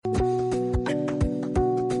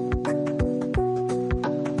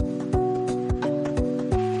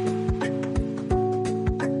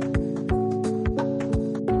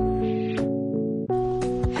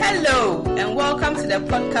Welcome to the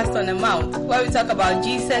podcast on the Mount, where we talk about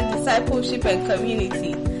Jesus, discipleship, and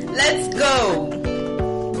community. Let's go!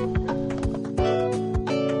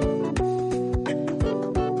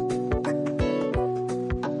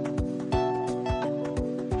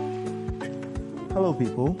 Hello,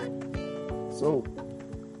 people. So,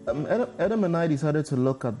 Adam and I decided to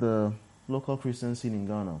look at the local Christian scene in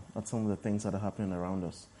Ghana, at some of the things that are happening around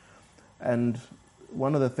us. And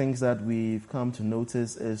one of the things that we've come to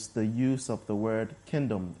notice is the use of the word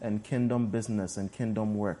kingdom and kingdom business and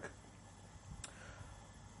kingdom work.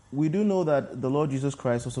 We do know that the Lord Jesus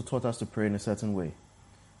Christ also taught us to pray in a certain way.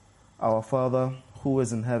 Our Father, who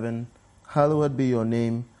is in heaven, hallowed be your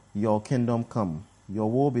name, your kingdom come. Your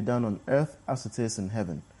will be done on earth as it is in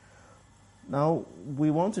heaven. Now,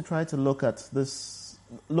 we want to try to look at this,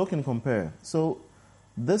 look and compare. So,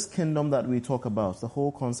 this kingdom that we talk about, the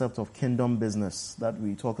whole concept of kingdom business that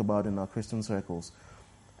we talk about in our Christian circles,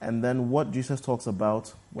 and then what Jesus talks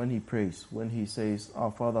about when he prays, when he says,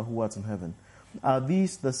 Our Father who art in heaven, are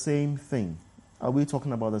these the same thing? Are we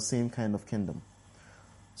talking about the same kind of kingdom?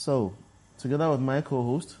 So, together with my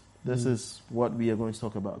co-host, this is what we are going to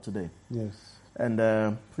talk about today. Yes.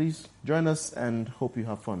 And please join us and hope you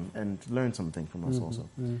have fun and learn something from us also.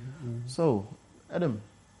 So, Adam,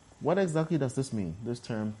 what exactly does this mean, this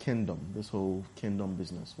term kingdom, this whole kingdom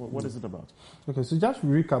business? What is it about? Okay, so just to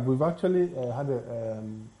recap, we've actually had a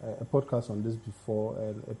podcast on this before,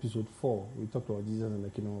 episode 4. We talked about Jesus and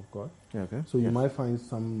the kingdom of God. Yeah, okay. So you might find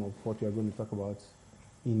some of what we are going to talk about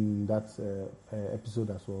in that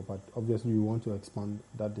episode as well. But obviously we want to expand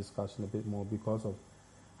that discussion a bit more because of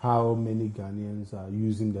how many Ghanaians are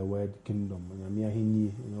using the word kingdom,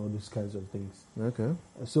 all these kinds of things. Okay.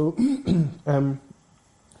 So,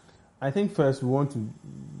 I think first we want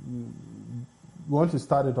to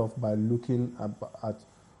start it off by looking at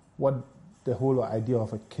what the whole idea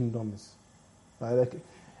of a kingdom is. Right? Like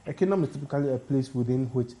a kingdom is typically a place within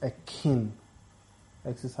which a king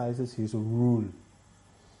exercises his rule.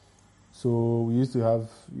 So we used to have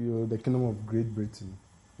the Kingdom of Great Britain.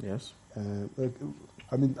 Yes.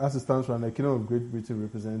 As it stands right now, the Kingdom of Great Britain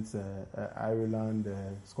represents Ireland,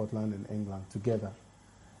 Scotland, and England together.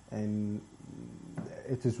 And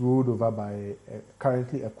it is ruled over by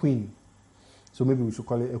currently a queen. So maybe we should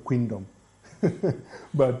call it a queendom.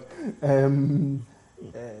 But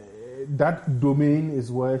that domain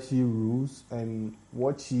is where she rules, and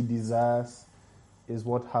what she desires is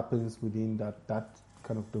what happens within that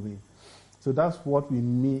kind of domain. So that's what we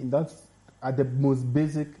mean. That's at the most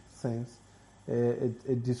basic sense.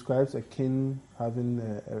 It describes a king having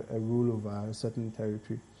a rule over a certain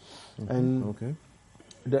territory. And okay.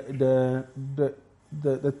 The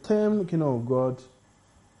term kingdom of God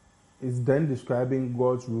is then describing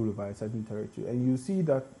God's rule over a certain territory, and you see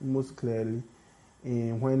that most clearly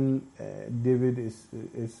when David is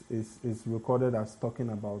recorded as talking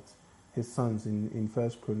about his sons in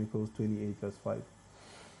 1 Chronicles 28 verse 5.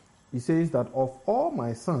 He says that of all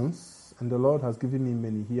my sons, and the Lord has given me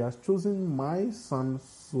many, he has chosen my son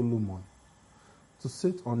Solomon to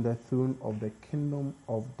sit on the throne of the kingdom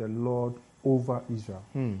of the Lord over Israel.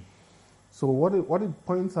 So what it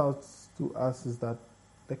points out to us is that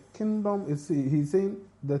the kingdom he's saying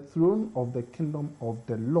the throne of the kingdom of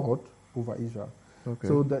the Lord over Israel. Okay.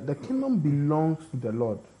 So the kingdom belongs to the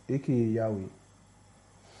Lord, aka Yahweh.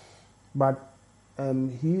 But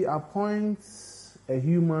he appoints a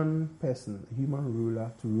human person, a human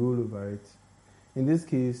ruler, to rule over it. In this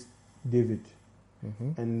case, David.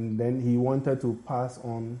 And then he wanted to pass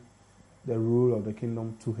on the rule of the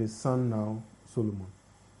kingdom to his son now, Solomon.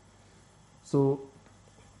 So,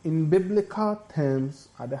 in biblical terms,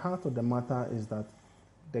 at the heart of the matter is that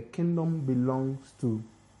the kingdom belongs to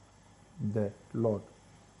the Lord.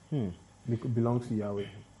 It belongs to Yahweh.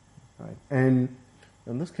 Right? And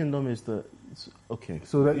this kingdom is okay.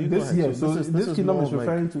 So this kingdom is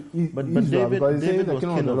referring to Israel, because it's saying the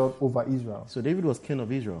kingdom of the Lord over Israel. So David was king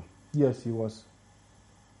of Israel. Yes, he was.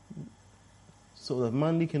 So the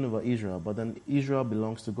manly king over Israel, but then Israel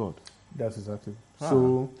belongs to God. That's exactly.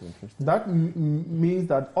 So that means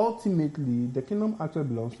that ultimately the kingdom actually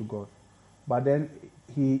belongs to God, but then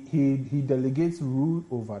he delegates rule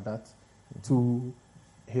over that to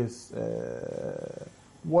his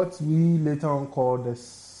what we later on call the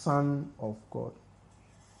Son of God,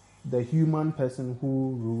 the human person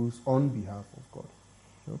who rules on behalf of God.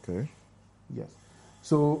 Okay. Yes.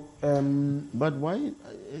 So, but why?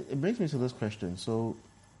 It brings me to this question. So,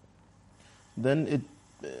 then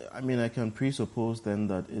I can presuppose then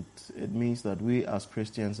that it means that we as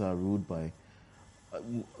Christians are ruled by,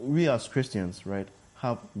 we as Christians, right,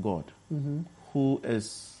 have God, who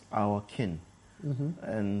is our king.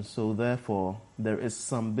 And so therefore there is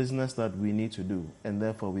some business that we need to do, and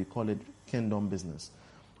therefore we call it kingdom business.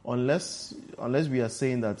 Unless we are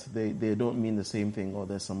saying that they don't mean the same thing, or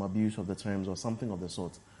there's some abuse of the terms or something of the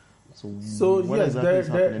sort. So what yes, exactly is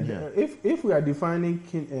happening here? If we are defining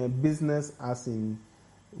business as in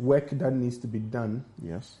work that needs to be done,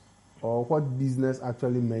 Yes. or what business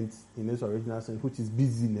actually meant in its original sense, which is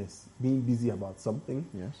busyness, being busy about something.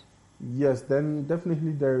 Yes. Yes, then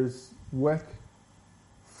definitely there is work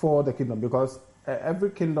for the kingdom, because every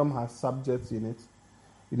kingdom has subjects in it.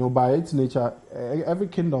 You know, by its nature, every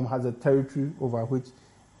kingdom has a territory over which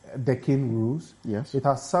the king rules. Yes. It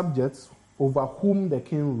has subjects over whom the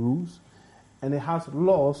king rules, and it has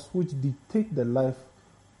laws which dictate the life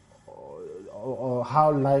or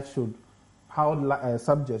how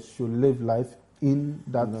subjects should live life in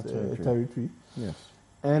that territory. Yes.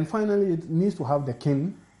 And finally, it needs to have the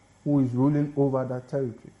king who is ruling over that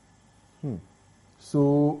territory.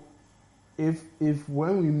 So, if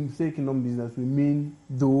when we say kingdom business, we mean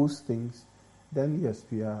those things, then yes,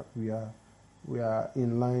 we are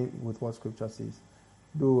in line with what Scripture says.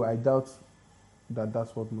 Though I doubt that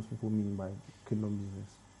that's what most people mean by kingdom business.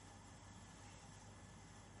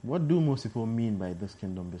 What do most people mean by this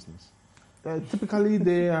kingdom business? Typically,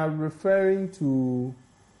 they are referring to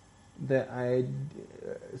the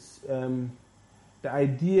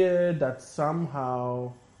idea that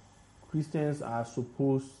somehow Christians are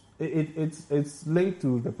supposed. It's linked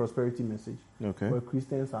to the prosperity message, Okay. where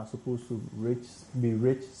Christians are supposed to be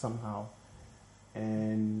rich somehow,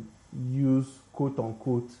 and use quote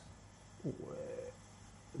unquote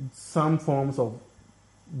some forms of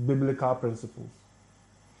biblical principles.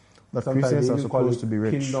 That Sometimes Christians they are even call supposed it to be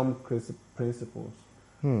rich. Kingdom principles,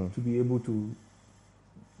 to be able to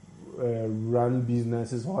run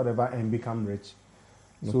businesses or whatever and become rich.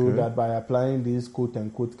 So Okay. that by applying these quote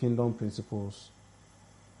unquote kingdom principles,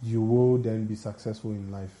 you will then be successful in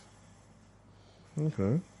life.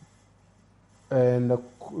 Okay. And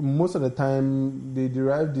most of the time, they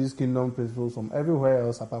derive these kingdom principles from everywhere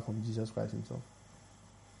else apart from Jesus Christ himself.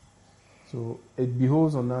 So it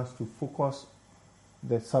behoves on us to focus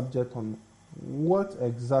the subject on what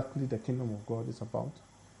exactly the kingdom of God is about,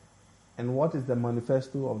 and what is the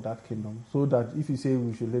manifesto of that kingdom, so that if you say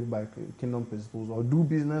we should live by kingdom principles or do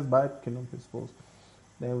business by kingdom principles,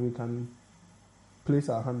 then we can place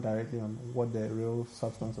our hand directly on what the real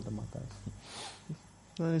substance of the matter is.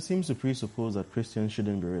 Well, it seems to presuppose that Christians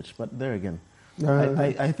shouldn't be rich, but there again,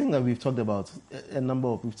 Uh, I think that we've talked about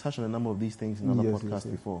we've touched on a number of these things in other podcasts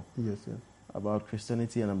before, Yes, yes. about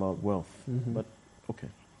Christianity and about wealth. But okay,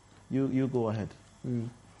 you go ahead.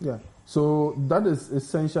 Yeah. So that is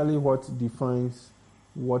essentially what defines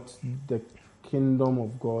what the kingdom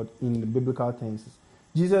of God in the biblical tense is.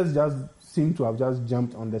 Jesus just seemed to have just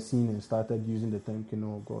jumped on the scene and started using the term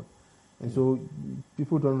kingdom of God. And so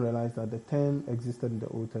people don't realize that the term existed in the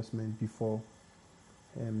Old Testament before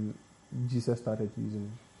Jesus started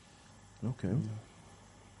using it. Okay.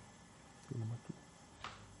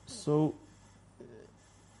 So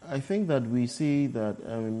I think that we see that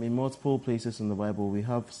in multiple places in the Bible we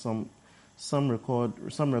have some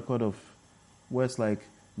record of words like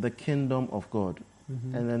the kingdom of God,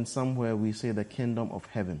 and then somewhere we say the kingdom of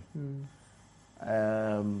heaven.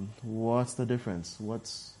 What's the difference?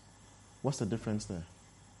 What's the difference there?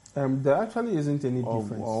 There actually isn't any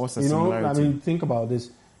difference. Or what's the similarity? I mean, think about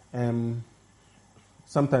this.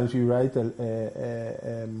 Sometimes you write,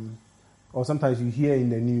 or sometimes you hear in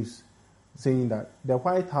the news saying that the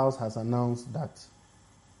White House has announced that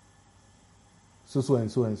so and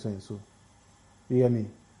so and so and so. You hear me?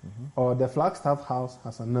 Or the Flagstaff House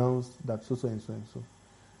has announced that so and so and so.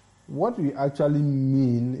 What we actually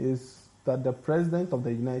mean is that the President of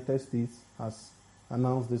the United States has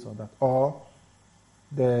announced this or that. Or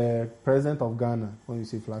the President of Ghana, when you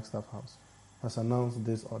say Flagstaff House, has announced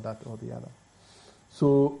this or that or the other.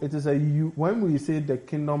 So it is when we say the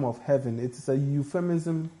kingdom of heaven, it is a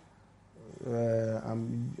euphemism. I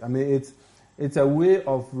mean, it's a way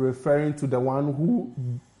of referring to the one who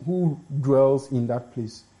dwells in that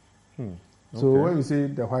place. So when we say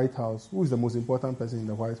the White House, who is the most important person in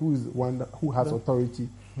the White House? Who is the one who has authority?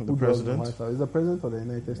 The president. White House? It's the President of the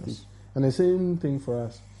United States. And the same thing for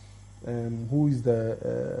us. Who is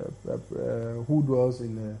who dwells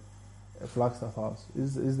in the Flagstaff House?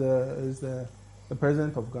 Is the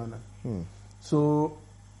President of Ghana. So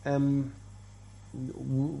the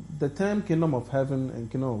term kingdom of heaven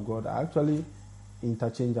and kingdom of God are actually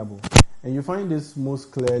interchangeable, and you find this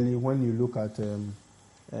most clearly when you look at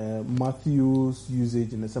Matthew's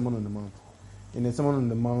usage in the Sermon on the Mount. In the Sermon on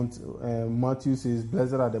the Mount, Matthew says,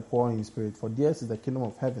 "Blessed are the poor in spirit, for theirs is the kingdom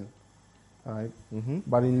of heaven." All right. Mm-hmm.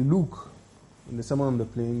 But in Luke, in the Sermon on the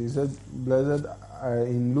Plain, he said, "Blessed,"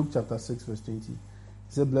 in Luke chapter 6, verse 20, he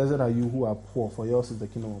said, "Blessed are you who are poor, for yours is the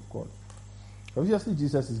kingdom of God." Obviously,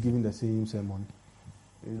 Jesus is giving the same sermon,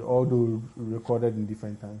 although recorded in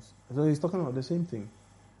different times. So he's talking about the same thing.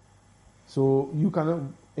 So you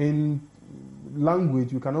can, in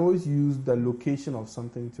language, you can always use the location of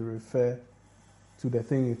something to refer to the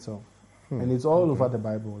thing itself. And it's all over the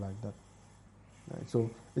Bible like that. Right? So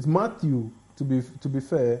it's Matthew, to be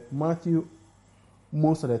fair, Matthew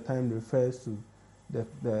most of the time refers to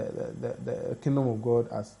the kingdom of God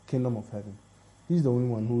as kingdom of heaven. He's the only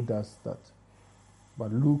one who does that.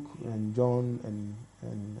 But Luke and John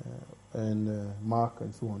and Mark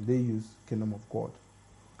and so on, they use kingdom of God.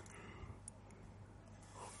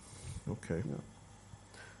 Okay. Yeah.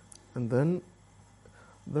 And then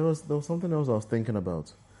there was something else I was thinking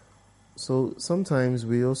about. So sometimes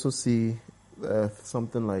we also see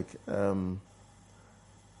something like, and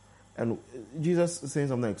Jesus is saying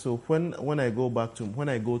something like, so when I go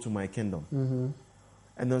to my kingdom, Mm-hmm.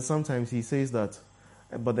 and then sometimes he says that,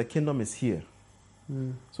 but the kingdom is here.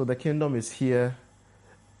 Mm. So the kingdom is here,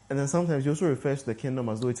 and then sometimes he also refers to the kingdom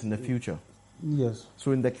as though it's in the future. Yes.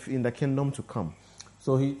 So in the kingdom to come.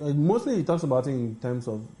 So he mostly he talks about it in terms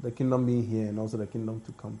of the kingdom being here and also the kingdom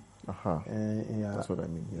to come. Aha. Yeah, That's what I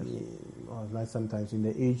mean. Yes. like sometimes in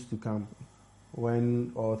the age to come,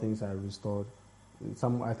 when all things are restored.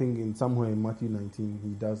 I think in somewhere in Matthew 19 he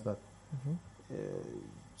does that. Mm-hmm.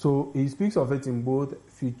 So he speaks of it in both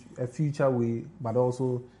a future way, but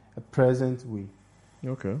also a present way.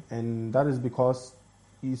 Okay. And that is because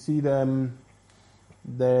you see the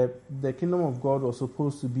kingdom of God was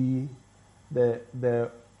supposed to be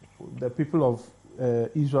the people of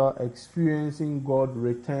Israel experiencing God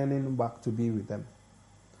returning back to be with them.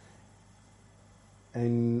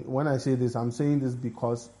 And when I say this, I'm saying this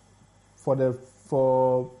because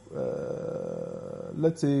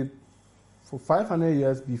let's say for 500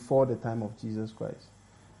 years before the time of Jesus Christ,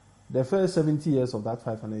 the first 70 years of that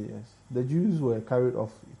 500 years, the Jews were carried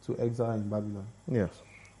off to exile in Babylon. Yes.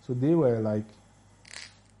 So they were like,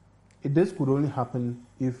 this could only happen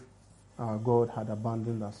if our God had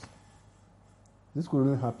abandoned us. This could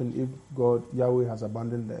only happen if Yahweh has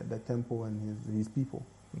abandoned the temple and his people.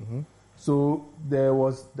 Mm-hmm. So so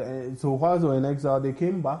whilst they were in exile, they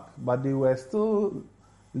came back, but they lived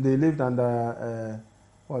under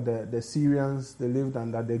the Syrians, they lived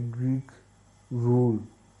under the Greek rule.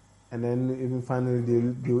 And then even finally, they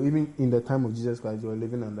were, even in the time of Jesus Christ, they were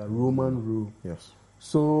living under Roman rule. Yes.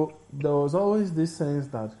 So there was always this sense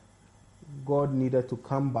that God needed to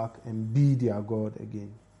come back and be their God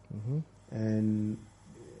again, Mm-hmm. and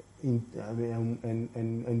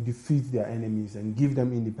defeat their enemies and give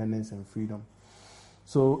them independence and freedom.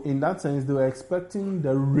 So in that sense, they were expecting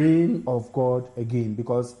the reign of God again,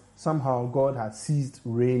 because somehow God had ceased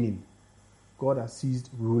reigning. God had ceased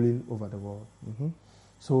ruling over the world. Mm-hmm.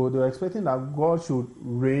 So they were expecting that God should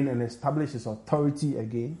reign and establish his authority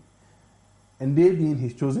again. And they being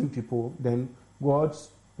his chosen people, then God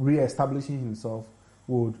re-establishing himself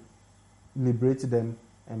would liberate them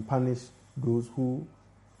and punish those who,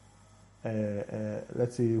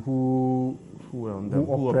 let's say, who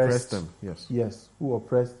oppressed them. Yes. Yes, who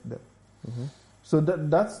oppressed them. Mm-hmm. So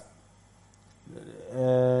that's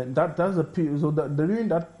the period. So during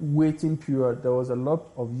that waiting period, there was a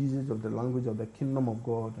lot of usage of the language of the kingdom of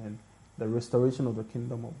God and the restoration of the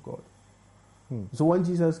kingdom of God. So when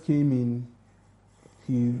Jesus came in,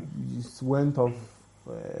 he just went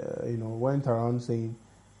around saying,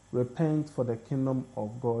 "Repent, for the kingdom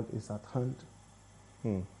of God is at hand."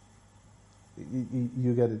 You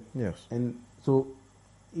get it? Yes. And so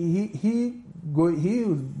he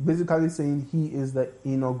was basically saying he is the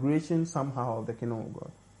inauguration somehow of the kingdom of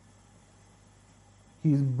God.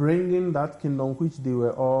 He's bringing that kingdom which they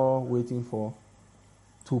were all waiting for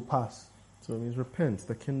to pass. So it means repent.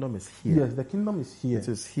 The kingdom is here. Yes, the kingdom is here. It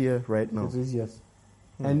is here right now. It is, yes.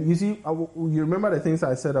 And you see, you remember the things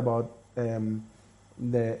I said about the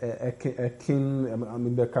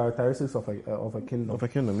characteristics of a kingdom. Of a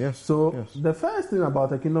kingdom, yes. So yes. the first thing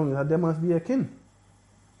about a kingdom is that there must be a king.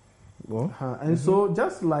 Well, And so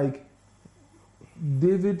just like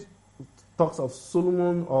David talks of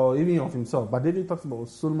Solomon, or even of himself, but David talks about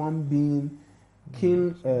Solomon being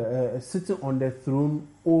king, sitting on the throne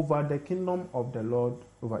over the kingdom of the Lord,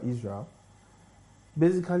 over Israel.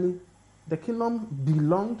 Basically, the kingdom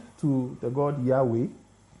belonged to the God Yahweh,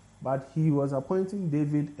 but he was appointing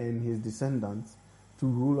David and his descendants to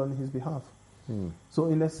rule on his behalf. So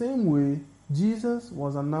in the same way, Jesus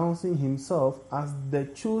was announcing himself as the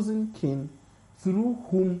chosen king through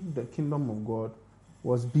whom the kingdom of God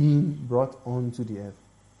was being brought onto the earth.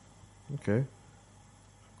 Okay.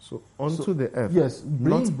 So onto the earth. Yes,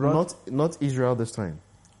 not Israel this time.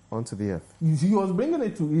 Onto the earth. He was bringing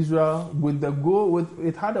it to Israel with the goal.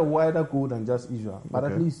 It had a wider goal than just Israel, but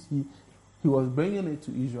at least he was bringing it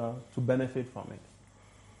to Israel to benefit from it.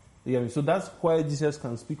 Yeah, so that's why Jesus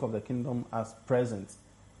can speak of the kingdom as present,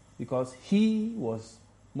 because he was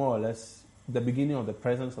more or less the beginning of the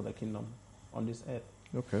presence of the kingdom on this earth.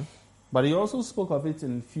 Okay. But he also spoke of it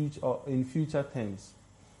in future tense,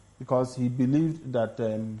 because he believed that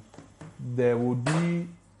there would be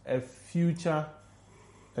a future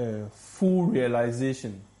full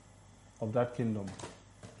realization of that kingdom.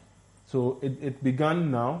 So it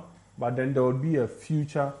began now, but then there would be a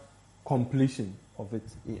future completion of it,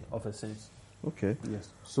 of a sense. Okay. Yes.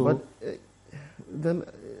 So, but then,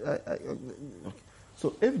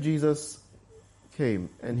 so if Jesus came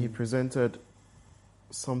and he presented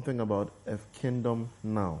something about a kingdom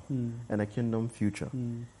now and a kingdom future,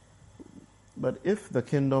 but if the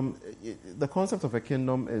kingdom, the concept of a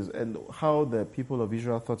kingdom is, and how the people of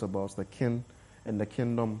Israel thought about the king and the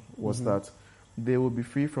kingdom was that they would be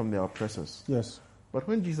free from their oppressors. yes. But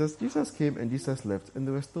when Jesus came and Jesus left, and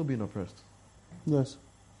they were still being oppressed. Yes.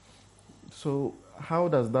 So how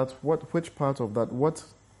does that, which part of that,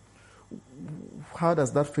 how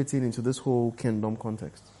does that fit into this whole kingdom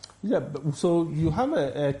context? Yeah, so you have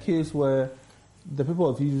a case where the people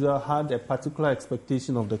of Israel had a particular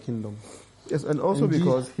expectation of the kingdom. Yes, and also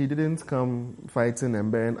because he didn't come fighting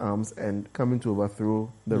and bearing arms and coming to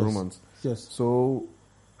overthrow the Romans. Yes. So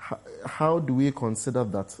how do we consider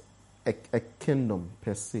that a kingdom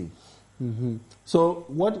per se? Mm-hmm. So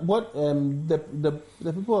the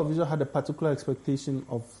people of Israel had a particular expectation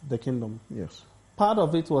of the kingdom. Yes. Part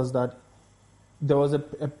of it was that there was a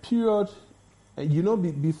period,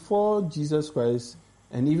 before Jesus Christ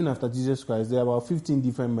and even after Jesus Christ, there were about 15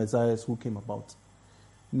 different messiahs who came about.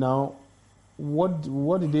 Now,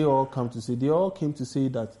 what did they all come to say? They all came to say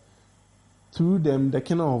that through them the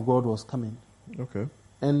kingdom of God was coming. Okay.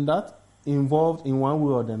 And that involved in one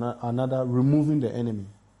way or another removing the enemy.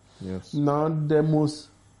 Yes. Now, the most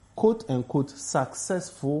quote-unquote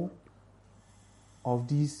successful of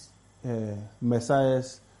these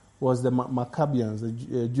messiahs was the Maccabeans,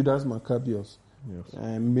 the Judas Maccabeus. Yes.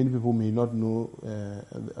 Many people may not know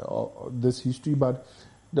this history, but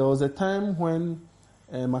there was a time when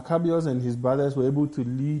Maccabeus and his brothers were able to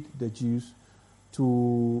lead the Jews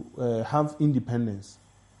to have independence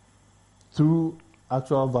through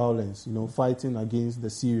actual violence, fighting against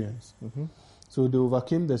the Syrians. Mm-hmm. So they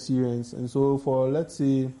overcame the Syrians, and so for, let's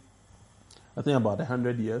say, I think about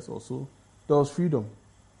 100 years or so, there was freedom.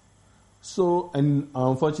 So, and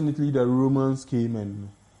unfortunately, the Romans came and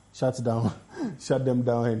shut them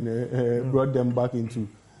down and brought them back into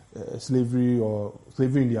slavery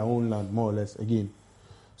in their own land, more or less, again.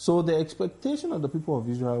 So the expectation of the people of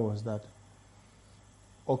Israel was that,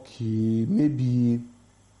 okay, maybe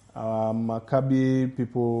Maccabee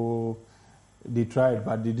people, they tried,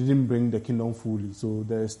 but they didn't bring the kingdom fully. So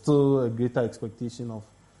there's still a greater expectation of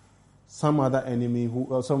some other enemy,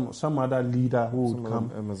 some other leader who would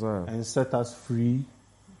come and set us free.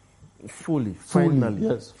 Fully, finally.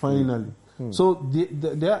 Yes, finally. So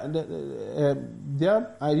their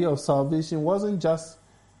idea of salvation wasn't just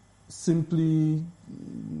simply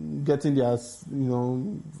getting their,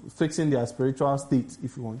 fixing their spiritual state,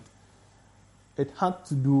 if you want. It had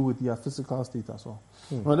to do with their physical state as well.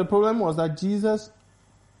 Now the problem was that Jesus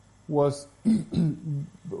was the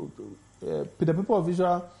people of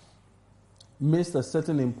Israel missed a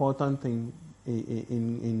certain important thing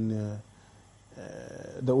in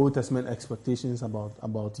the Old Testament expectations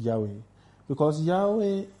about Yahweh, because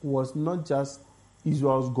Yahweh was not just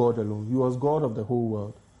Israel's God alone; He was God of the whole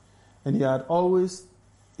world, and He had always,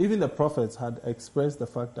 even the prophets had expressed the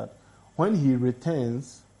fact that when He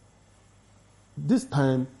returns, this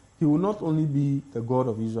time He will not only be the God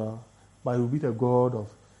of Israel, but He will be the God of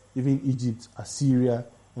even Egypt, Assyria,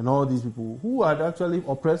 and all these people who had actually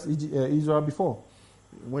oppressed Israel before.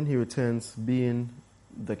 When He returns, being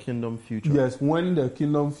the kingdom future. Yes, when the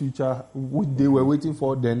kingdom future, which they were waiting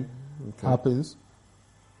for then, happens,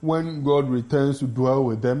 when God returns to dwell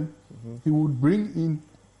with them, He would bring in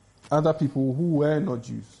other people who were not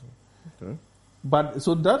Jews. Okay. But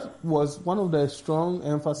so that was one of the strong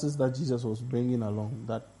emphasis that Jesus was bringing along,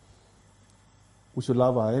 that we should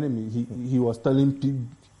love our enemy. He was telling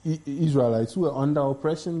Israelites who were under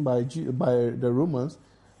oppression by the Romans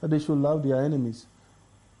that they should love their enemies.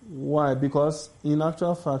 Why? Because in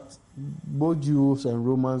actual fact, both Jews and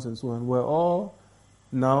Romans and so on were all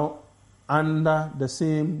now under the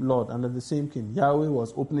same Lord, under the same king. Yahweh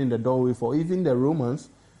was opening the doorway for even the Romans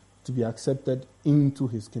to be accepted into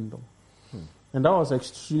his kingdom. And that was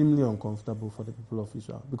extremely uncomfortable for the people of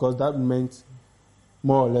Israel, because that meant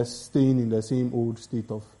more or less staying in the same old state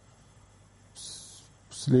of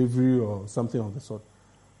slavery or something of the sort.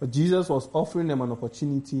 But Jesus was offering them an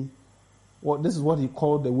opportunity. This is what he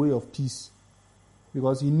called the way of peace,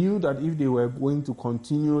 because he knew that if they were going to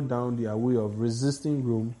continue down their way of resisting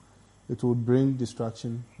Rome, it would bring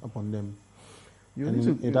destruction upon them.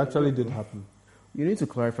 It actually did happen. You need to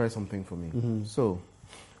clarify something for me. Mm-hmm. So,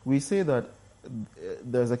 we say that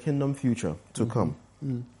there's a kingdom future to come.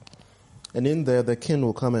 Mm-hmm. And in there, the king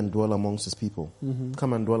will come and dwell amongst his people. Mm-hmm.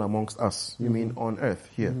 Come and dwell amongst us. You mean on earth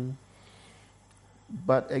here. Mm-hmm.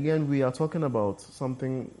 But again, we are talking about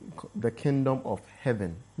something, the kingdom of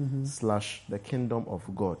heaven / the kingdom of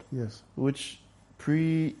God. Yes. Which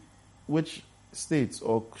states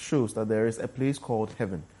or shows that there is a place called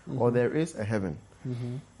heaven, or there is a heaven.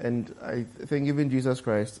 Mm-hmm. And I think even Jesus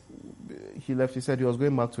Christ, he said he was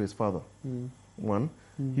going back to his Father. One.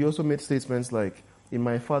 He also made statements like, in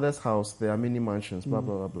my Father's house there are many mansions, blah,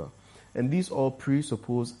 blah, blah, blah. And these all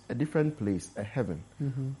presuppose a different place, a heaven,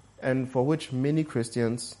 and for which many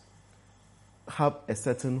Christians have a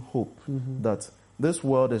certain hope that this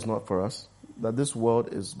world is not for us, that this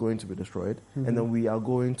world is going to be destroyed, and then we are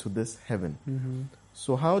going to this heaven.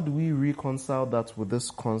 So how do we reconcile that with this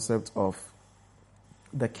concept of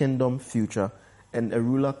the kingdom future and a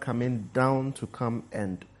ruler coming down to come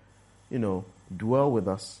and, dwell with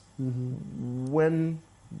us when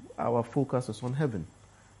our focus is on heaven,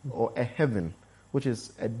 or a heaven, which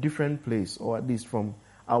is a different place, or at least from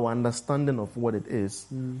our understanding of what it is,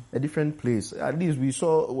 a different place. At least we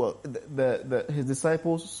saw, his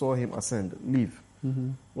disciples saw him leave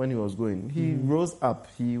when he was going. He rose up,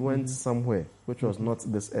 he went somewhere, which was not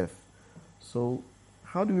this earth. So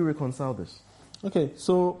how do we reconcile this? Okay,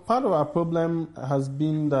 so part of our problem has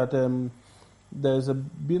been that there's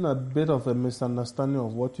been a bit of a misunderstanding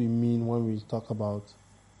of what we mean when we talk about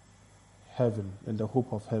heaven and the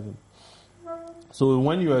hope of heaven. So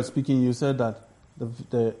when you were speaking, you said that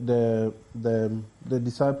the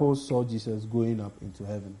disciples saw Jesus going up into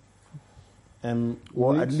heaven.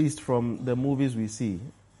 At least from the movies we see.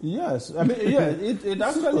 Yes, I mean, it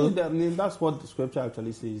actually, that's what the scripture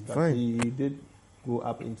actually says, that he did go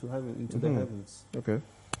up into heaven, into the heavens. Okay.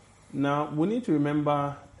 Now, we need to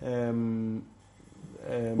remember...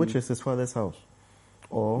 which is his Father's house?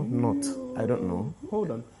 Or not? I don't know. Hold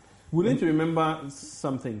on. We need to remember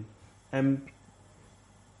something.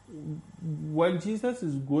 When Jesus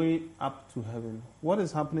is going up to heaven, what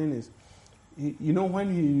is happening is, when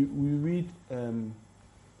we read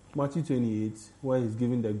Matthew 28, where he's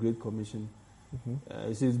giving the Great Commission,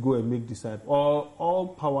 it says, go and make disciples. All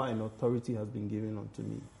power and authority has been given unto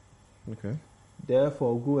me. Okay.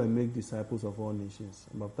 Therefore, go and make disciples of all nations,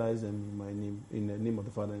 and baptize them in my name, in the name of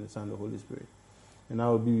the Father and the Son and the Holy Spirit. And I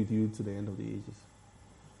will be with you to the end of the ages.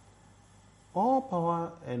 All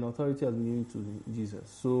power and authority has been given to Jesus.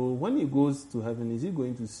 So when he goes to heaven, is he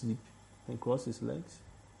going to sleep and cross his legs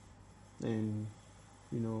and,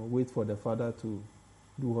 wait for the Father to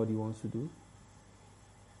do what he wants to do?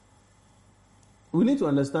 We need to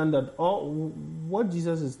understand that what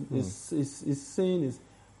Jesus is saying is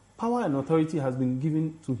power and authority has been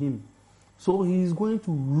given to him. So he is going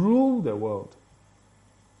to rule the world.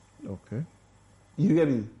 Okay. You get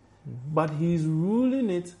me? But he is ruling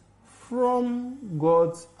it from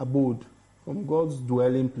God's abode, from God's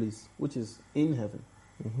dwelling place, which is in heaven.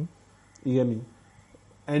 You get me?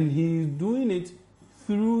 And he is doing it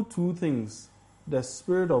through two things. The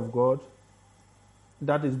Spirit of God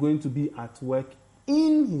that is going to be at work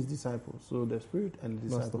in his disciples. So the Spirit and the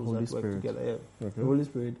disciples that work together. Yeah. Okay. The Holy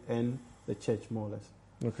Spirit and the church, more or less.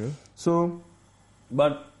 Okay. So,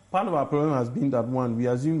 but part of our problem has been that, one, we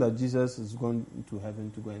assume that Jesus is going to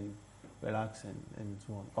heaven to go and relax and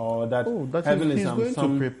so on. Or that heaven is going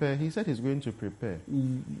to prepare. He said he's going to prepare.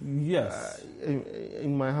 Yes.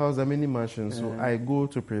 In my house, there are many mansions, so I go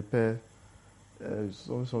to prepare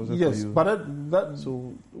something yes, for you. But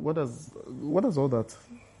so what does all that?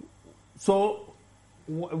 So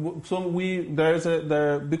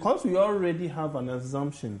because we already have an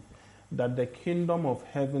assumption that the kingdom of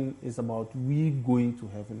heaven is about we going to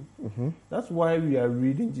heaven. That's why we are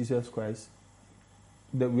reading Jesus Christ.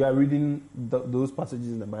 That we are reading those passages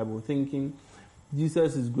in the Bible, thinking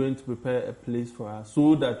Jesus is going to prepare a place for us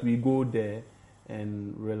so that we go there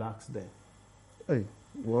and relax there. Hey,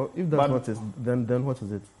 well, if that's what is, then what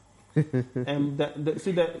is it? And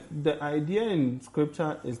the idea in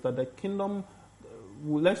Scripture is that the kingdom.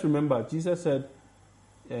 Let's remember, Jesus said,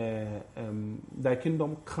 thy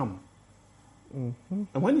kingdom come. Mm-hmm.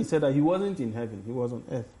 And when he said that, he wasn't in heaven, he was on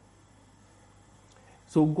earth.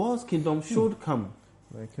 So God's kingdom should come,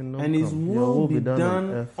 Thy kingdom and his come. Your will be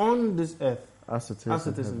done on on this earth earth as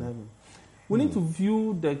it is in heaven. We need to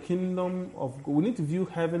view the kingdom of God, we need to view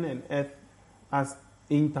heaven and earth as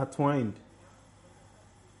intertwined.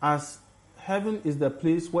 As heaven is the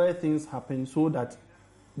place where things happen so that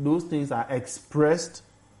those things are expressed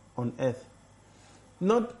on earth.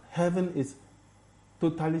 Not heaven is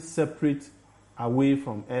totally separate away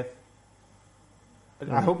from earth.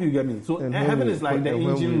 I hope you get me. So heaven is like the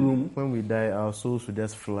engine room. When we die, our souls should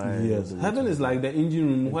just fly. Yes. Heaven is like the engine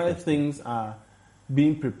room where things are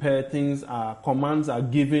being prepared, commands are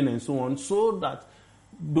given and so on, so that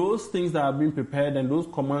those things that are being prepared and those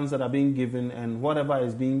commands that are being given and whatever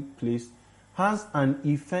is being placed has an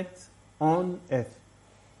effect on earth.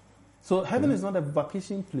 So heaven is not a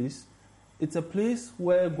vacation place. It's a place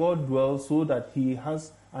where God dwells so that he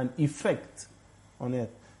has an effect on earth.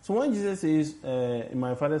 So when Jesus says, in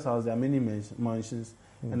my Father's house there are many mansions,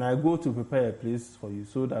 and I go to prepare a place for you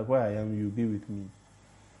so that where I am you'll be with me.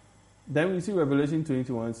 Then we see Revelation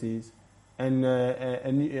 21 says,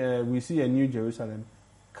 and we see a new Jerusalem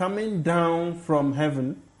coming down from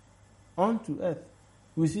heaven onto earth.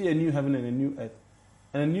 We see a new heaven and a new earth.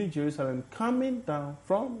 And a new Jerusalem coming down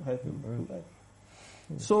from heaven to earth.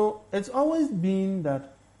 So it's always been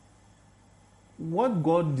that what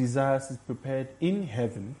God desires is prepared in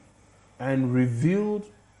heaven and revealed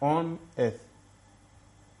on earth.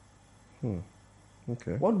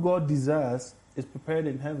 Okay. What God desires is prepared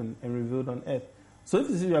in heaven and revealed on earth. So if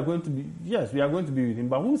you say we are going to be, yes, we are going to be with him,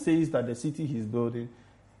 but who says that the city he's building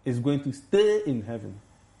is going to stay in heaven?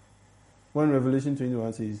 When Revelation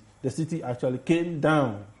 21 says the city actually came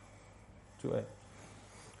down to earth.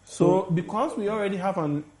 So because we already have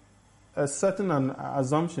a certain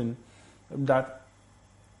assumption that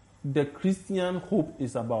the Christian hope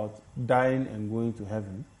is about dying and going to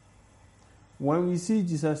heaven, when we see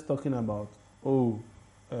Jesus talking about, I'm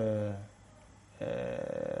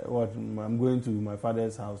going to my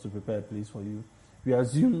Father's house to prepare a place for you, we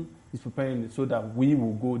assume he's preparing it so that we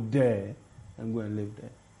will go there and go and live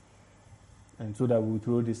there, and so that we'll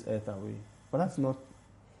throw this earth away. But that's not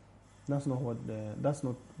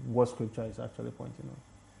what Scripture is actually pointing out.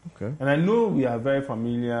 Okay. And I know we are very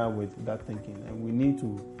familiar with that thinking, and we need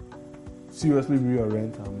to seriously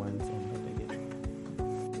reorient our minds on that again.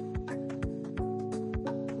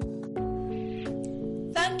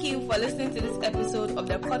 Thank you for listening to this episode of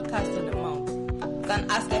the Podcast on the Mount. You can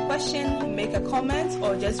ask a question, make a comment,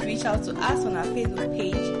 or just reach out to us on our Facebook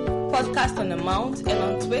page, Podcast on the Mount, and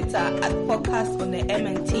on Twitter at Podcast on the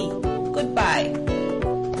MNT. Goodbye.